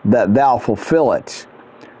 that thou fulfill it.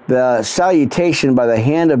 The salutation by the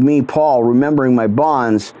hand of me, Paul, remembering my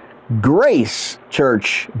bonds. Grace,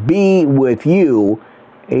 church, be with you.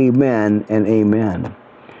 Amen and amen.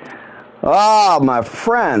 Ah, my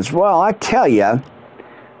friends. Well, I tell you,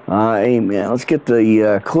 amen. Let's get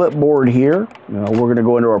the clipboard here. We're going to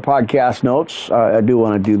go into our podcast notes. I do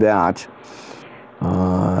want to do that.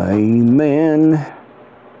 Amen.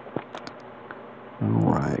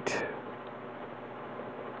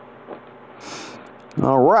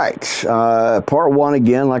 All right. Part 1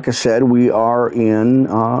 again. Like I said, we are in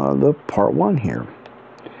the part 1 here.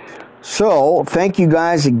 So, thank you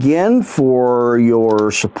guys again for your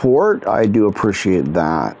support. I do appreciate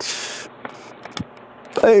that.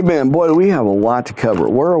 Amen. Boy, do we have a lot to cover.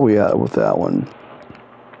 Where are we at with that one?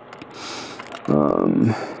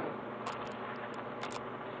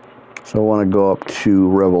 So I want to go up to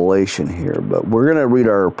Revelation here, but we're going to read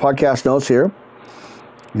our podcast notes here.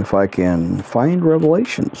 If I can find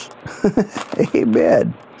Revelations.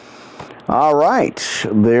 Amen. All right,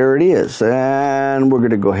 there it is. And we're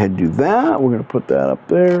going to go ahead and do that. We're going to put that up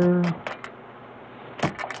there.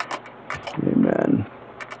 Amen.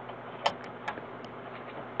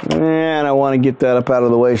 And I want to get that up out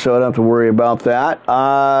of the way so I don't have to worry about that.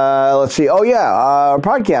 Let's see. Oh, yeah, our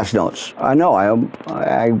podcast notes. I know,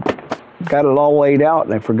 I got it all laid out,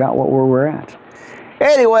 and I forgot where we're at.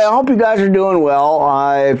 Anyway, I hope you guys are doing well.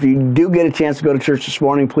 If you do get a chance to go to church this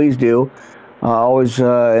morning, please do. Always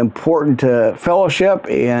important to fellowship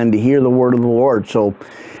and to hear the word of the Lord. So,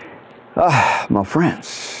 my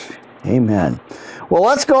friends, amen. Well,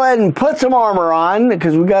 let's go ahead and put some armor on,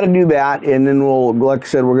 because we got to do that. And then we'll, like I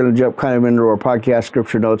said, we're going to jump kind of into our podcast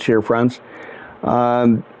scripture notes here, friends.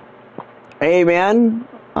 Amen.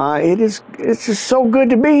 It's just so good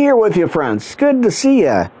to be here with you, friends. It's good to see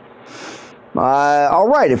you. All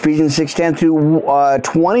right, Ephesians 6:10 through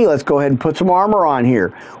 20. Let's go ahead and put some armor on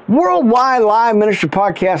here. Worldwide Live Ministry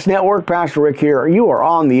Podcast Network. Pastor Rick here. You are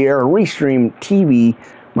on the air, Restream TV,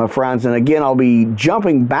 my friends. And again, I'll be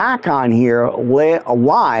jumping back on here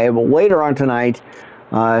live later on tonight,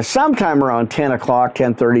 sometime around 10 o'clock,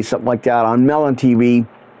 10:30, something like that, on Melon TV.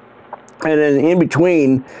 And then in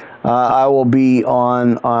between, I will be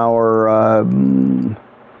on our...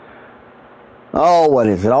 what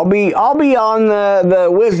is it? I'll be on the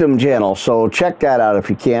Wisdom channel, so check that out if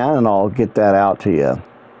you can, and I'll get that out to you.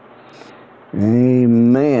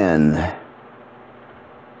 Amen.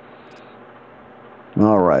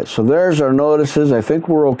 All right, so there's our notices. I think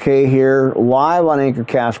we're okay here. Live on Anchor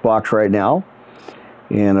Castbox right now.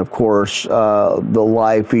 And, of course, the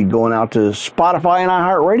live feed going out to Spotify and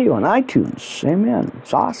iHeartRadio and iTunes. Amen.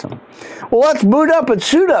 It's awesome. Well, let's boot up and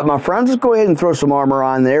suit up, my friends. Let's go ahead and throw some armor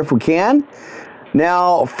on there if we can.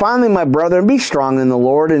 Now, finally, my brethren, be strong in the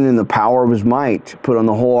Lord and in the power of his might. Put on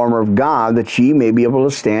the whole armor of God, that ye may be able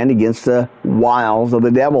to stand against the wiles of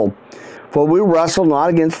the devil. For we wrestle not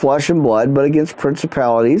against flesh and blood, but against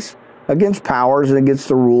principalities, against powers, and against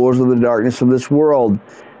the rulers of the darkness of this world,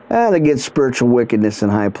 and against spiritual wickedness in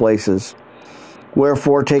high places.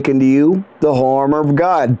 Wherefore take unto you the whole armor of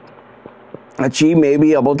God, that ye may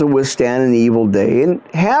be able to withstand an evil day. And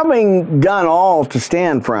having done all to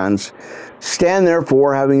stand, friends, stand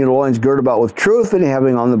therefore, having your loins girded about with truth, and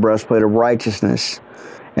having on the breastplate of righteousness,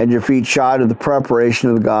 and your feet shod with the preparation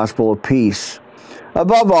of the gospel of peace.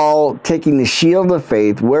 Above all, taking the shield of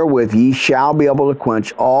faith, wherewith ye shall be able to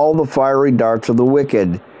quench all the fiery darts of the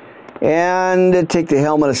wicked. And take the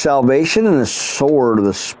helmet of salvation and the sword of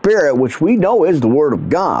the Spirit, which we know is the word of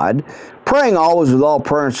God, praying always with all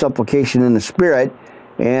prayer and supplication in the Spirit,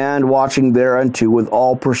 and watching thereunto with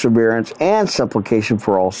all perseverance and supplication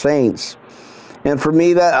for all saints. And for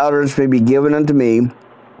me that utterance may be given unto me,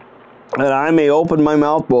 that I may open my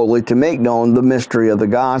mouth boldly to make known the mystery of the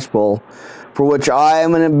gospel, for which I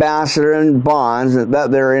am an ambassador in bonds, that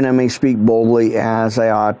therein I may speak boldly as I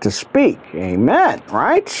ought to speak. Amen.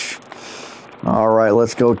 Right? All right,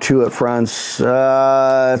 let's go to it, friends.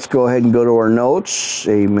 Let's go ahead and go to our notes.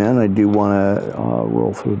 Amen. I do want to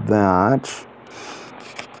roll through that.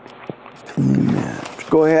 Amen. Let's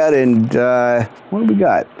go ahead and, what do we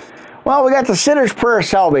got? Well, we got the Sinner's Prayer of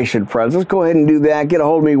Salvation, friends. Let's go ahead and do that. Get a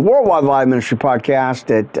hold of me, Worldwide Live Ministry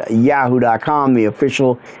Podcast at yahoo.com, the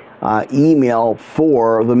official email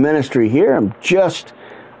for the ministry here. I'm just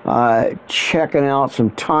checking out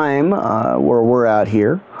some time where we're at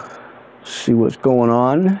here. See what's going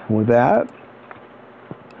on with that.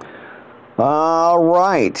 All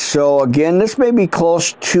right. So again, this may be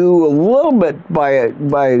close to a little bit by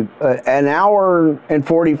an hour and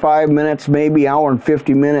 45 minutes, maybe hour and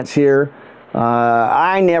 50 minutes here.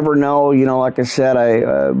 I never know. You know, like I said,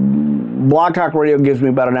 Blog Talk Radio gives me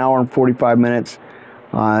about an hour and 45 minutes.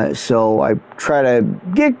 So I try to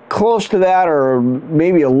get close to that, or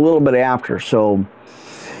maybe a little bit after. So,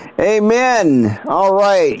 amen. All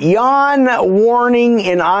right. Yawn warning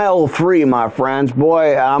in aisle 3, my friends.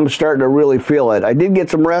 Boy, I'm starting to really feel it. I did get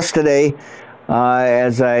some rest today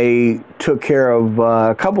as I took care of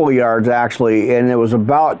a couple of yards, actually, and it was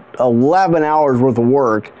about 11 hours worth of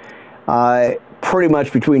work, pretty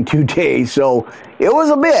much between 2 days. So it was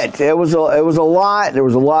a bit. It was a lot. There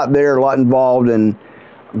was a lot there, a lot involved, and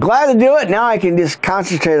glad to do it. Now I can just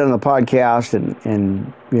concentrate on the podcast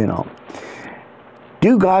and you know,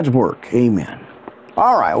 do God's work. Amen.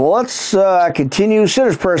 All right. Well, let's continue.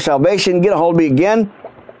 Sinner's Prayer of Salvation. Get a hold of me again.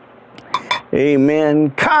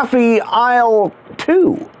 Amen. Coffee aisle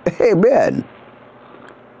 2. Amen.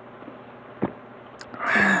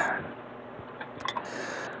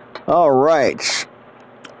 All right.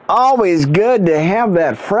 Always good to have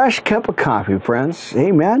that fresh cup of coffee, friends.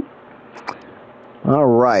 Amen. All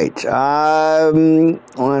right.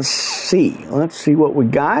 Let's see. Let's see what we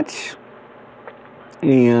got.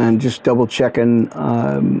 And just double checking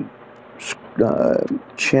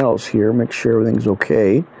channels here. Make sure everything's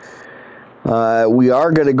okay. We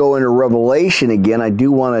are going to go into Revelation again. I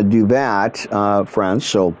do want to do that, friends.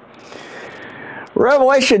 So,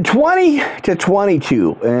 Revelation 20 to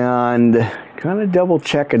 22. And kind of double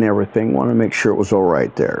checking everything. Want to make sure it was all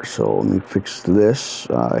right there. So, let me fix this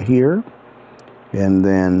here. and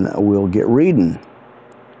then we'll get reading.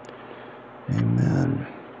 Amen.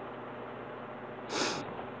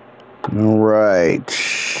 All right.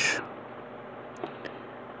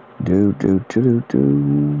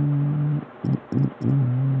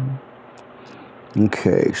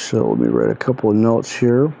 Okay, so let me write a couple of notes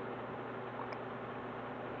here.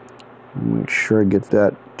 Make sure I get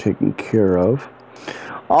that taken care of.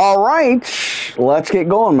 All right, let's get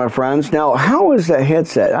going, my friends. Now, how is that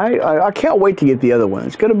headset? I can't wait to get the other one.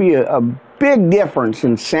 It's going to be a big difference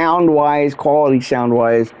in sound-wise, quality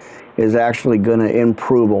sound-wise, is actually going to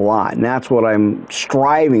improve a lot. And that's what I'm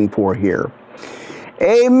striving for here.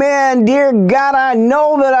 Amen. Dear God, I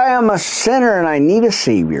know that I am a sinner and I need a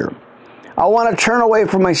Savior. I want to turn away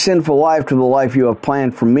from my sinful life to the life you have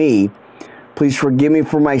planned for me. Please forgive me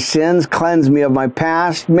for my sins, cleanse me of my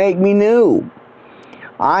past, make me new.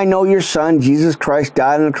 I know your Son, Jesus Christ,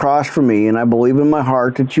 died on the cross for me, and I believe in my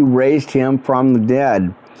heart that you raised him from the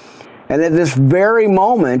dead. And at this very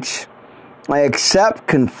moment, I accept,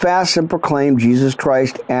 confess, and proclaim Jesus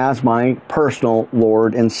Christ as my personal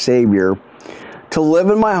Lord and Savior to live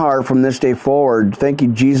in my heart from this day forward. Thank you,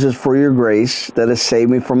 Jesus, for your grace that has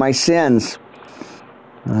saved me from my sins.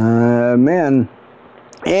 Amen.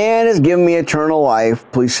 And has given me eternal life.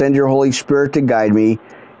 Please send your Holy Spirit to guide me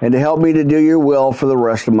and to help me to do your will for the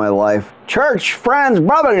rest of my life. Church, friends,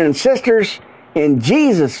 brothers, and sisters, in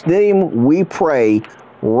Jesus' name we pray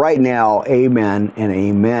right now. Amen and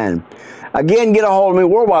amen. Again, get a hold of me,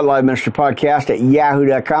 Worldwide Live Ministry Podcast at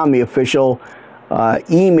yahoo.com, the official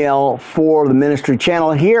email for the ministry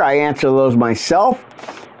channel here. I answer those myself.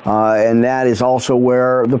 And that is also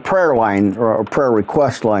where the prayer line or prayer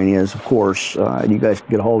request line is, of course. You guys can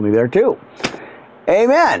get a hold of me there too.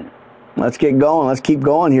 Amen. Let's get going. Let's keep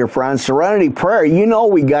going here, friends. Serenity prayer. You know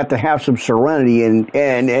we got to have some serenity,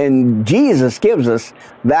 and Jesus gives us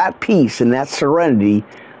that peace and that serenity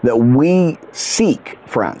that we seek,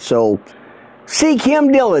 friends. So seek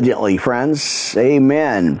him diligently, friends.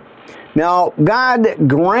 Amen. Now, God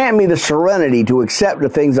grant me the serenity to accept the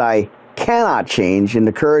things I cannot change and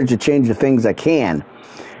the courage to change the things I can,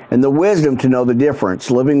 and the wisdom to know the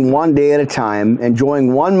difference, living one day at a time,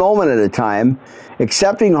 enjoying one moment at a time,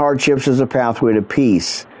 accepting hardships as a pathway to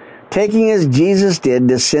peace, taking as Jesus did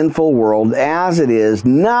this sinful world as it is,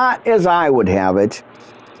 not as I would have it.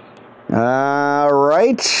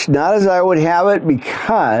 Right? Not as I would have it,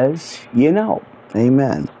 because,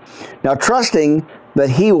 amen. Now, trusting that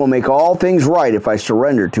he will make all things right if I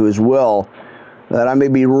surrender to his will, that I may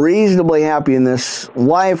be reasonably happy in this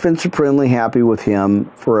life and supremely happy with him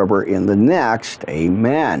forever in the next.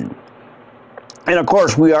 Amen. And of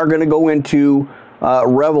course, we are going to go into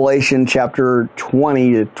Revelation chapter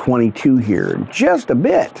 20 to 22 here in just a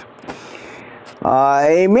bit.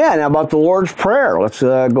 Amen. How about the Lord's Prayer? Let's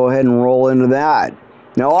go ahead and roll into that.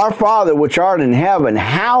 Now, our Father, which art in heaven,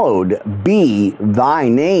 hallowed be thy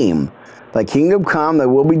name. Thy kingdom come, thy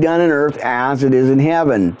will be done in earth as it is in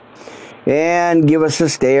heaven. And give us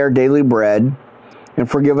this day our daily bread, and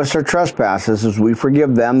forgive us our trespasses as we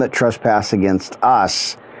forgive them that trespass against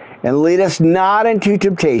us. And lead us not into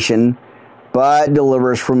temptation, but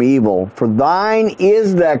deliver us from evil. For thine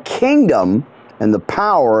is the kingdom, and the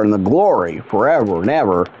power, and the glory, forever and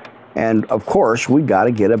ever. And, of course, we got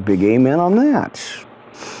to get a big amen on that.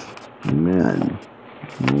 Amen.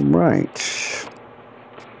 All right.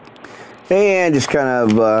 And just kind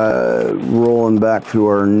of rolling back through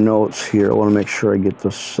our notes here. I want to make sure I get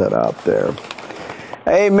this set up there.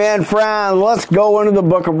 Amen, friend. Let's go into the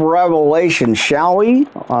book of Revelation, shall we?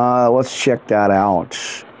 Let's check that out.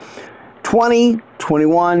 20,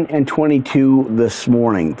 21, and 22 this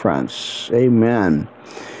morning, friends. Amen.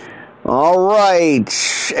 All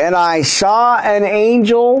right. And I saw an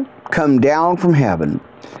angel come down from heaven,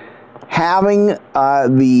 having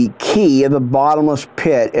the key of the bottomless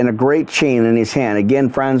pit and a great chain in his hand. Again,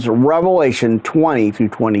 friends, Revelation 20 through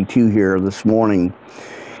 22 here this morning.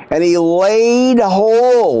 And he laid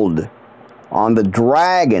hold on the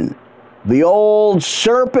dragon, the old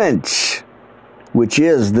serpent, which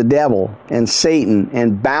is the devil and Satan,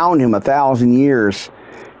 and bound him 1,000 years,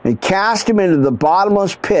 and cast him into the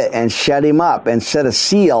bottomless pit, and shut him up, and set a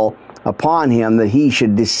seal upon him, that he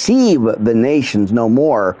should deceive the nations no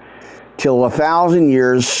more, till 1,000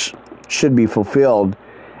 years should be fulfilled.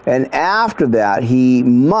 And after that he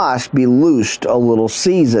must be loosed a little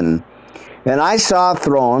season. And I saw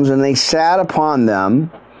thrones, and they sat upon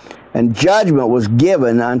them, and judgment was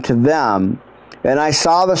given unto them. And I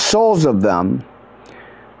saw the souls of them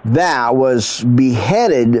that was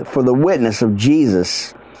beheaded for the witness of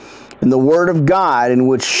Jesus and the word of God, in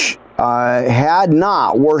which had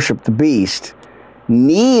not worshipped the beast,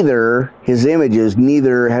 neither his images,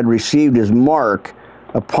 neither had received his mark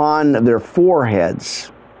upon their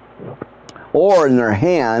foreheads or in their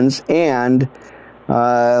hands, and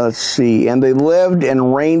and they lived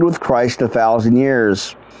and reigned with Christ 1,000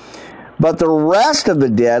 years. But the rest of the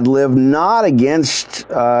dead lived not again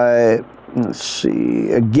until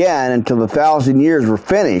the 1,000 years were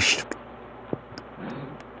finished.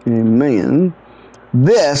 Amen.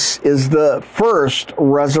 This is the first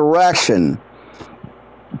resurrection.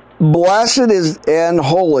 Blessed is and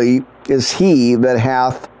holy is he that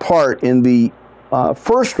hath part in the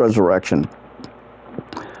first resurrection.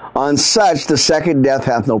 On such the second death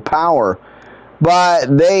hath no power,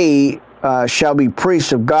 but they shall be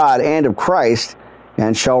priests of God and of Christ,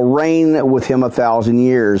 and shall reign with him 1,000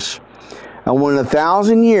 years. And when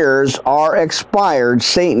 1,000 years are expired,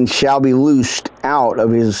 Satan shall be loosed out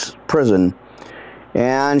of his prison,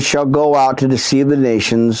 and shall go out to deceive the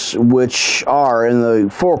nations which are in the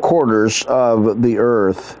four quarters of the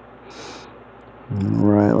earth. All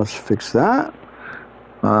right, let's fix that.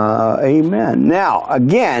 Amen. Now,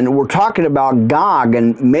 again, we're talking about Gog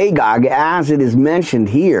and Magog as it is mentioned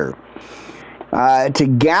here. To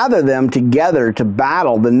gather them together to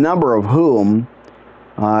battle, the number of whom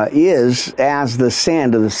is as the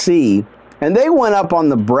sand of the sea. And they went up on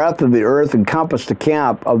the breadth of the earth and compassed the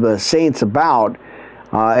camp of the saints about,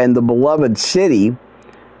 and the beloved city.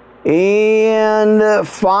 And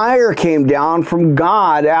fire came down from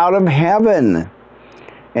God out of heaven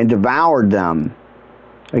and devoured them.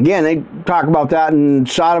 Again, they talk about that in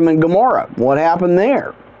Sodom and Gomorrah. What happened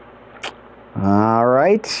there? All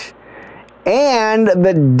right. And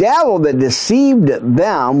the devil that deceived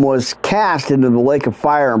them was cast into the lake of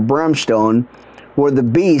fire and brimstone, where the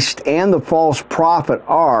beast and the false prophet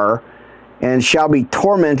are, and shall be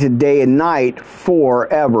tormented day and night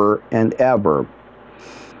forever and ever.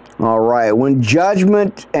 All right. When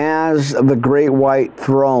judgment as the great white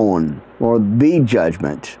throne, or the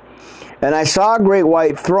judgment. And I saw a great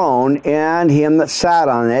white throne, and him that sat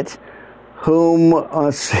on it, whom,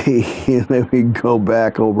 let's see, let me go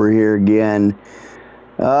back over here again,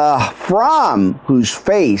 from whose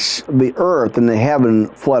face the earth and the heaven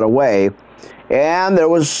fled away, and there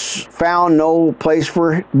was found no place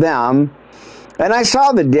for them. And I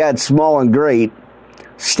saw the dead, small and great,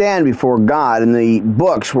 stand before God, and the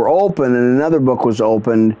books were opened, and another book was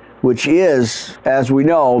opened, which is, as we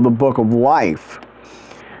know, the book of life.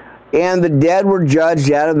 And the dead were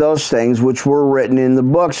judged out of those things which were written in the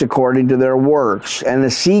books according to their works. And the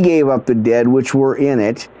sea gave up the dead which were in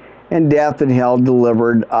it, and death and hell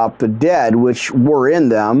delivered up the dead which were in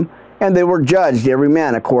them, and they were judged every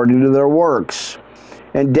man according to their works.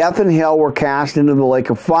 And death and hell were cast into the lake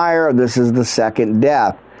of fire. This is the second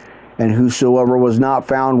death. And whosoever was not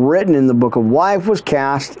found written in the book of life was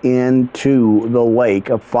cast into the lake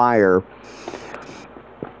of fire.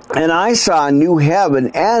 And I saw a new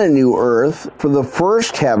heaven and a new earth, for the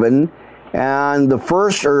first heaven and the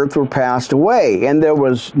first earth were passed away, and there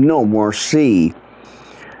was no more sea.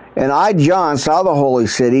 And I, John, saw the holy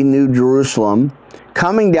city, New Jerusalem,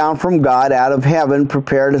 coming down from God out of heaven,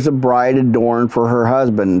 prepared as a bride adorned for her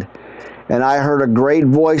husband. And I heard a great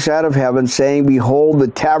voice out of heaven saying, Behold, the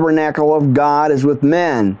tabernacle of God is with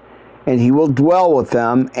men, and he will dwell with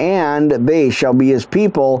them, and they shall be his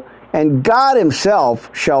people, and God himself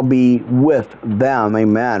shall be with them.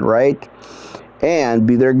 Amen, right? And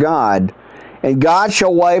be their God. And God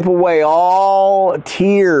shall wipe away all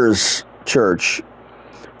tears, church,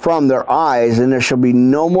 from their eyes, and there shall be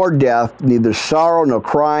no more death, neither sorrow nor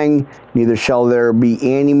crying, neither shall there be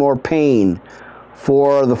any more pain,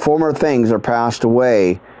 for the former things are passed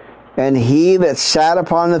away. And he that sat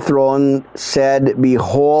upon the throne said,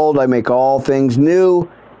 Behold, I make all things new.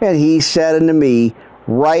 And he said unto me,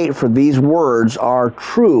 Write, for these words are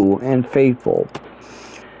true and faithful.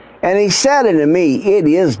 And he said unto me, It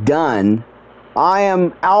is done. I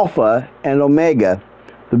am Alpha and Omega,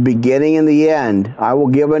 the beginning and the end. I will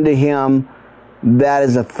give unto him that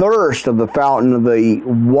is athirst of the fountain of the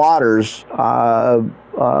waters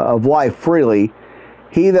of life freely.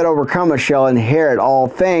 He that overcometh shall inherit all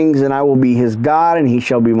things, and I will be his God, and he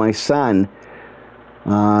shall be my son.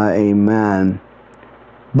 Amen.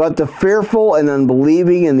 But the fearful and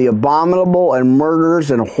unbelieving and the abominable and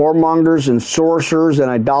murderers and whoremongers and sorcerers and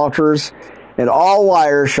idolaters and all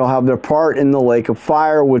liars shall have their part in the lake of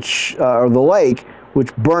fire, or the lake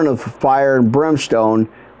which burneth with fire and brimstone,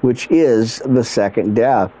 which is the second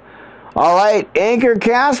death. All right, Anchor,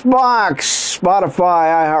 CastBox,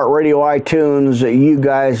 Spotify, iHeartRadio, iTunes, you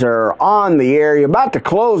guys are on the air. You're about to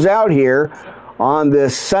close out here on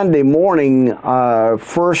this Sunday morning,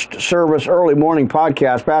 first service, early morning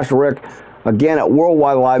podcast. Pastor Rick again at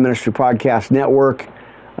Worldwide Live Ministry Podcast Network.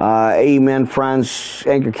 Amen, friends.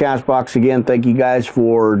 Anchor Castbox, again, thank you guys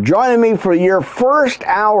for joining me for your first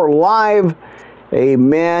hour live.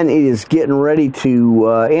 Amen. It is getting ready to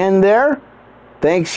end there. Thanks.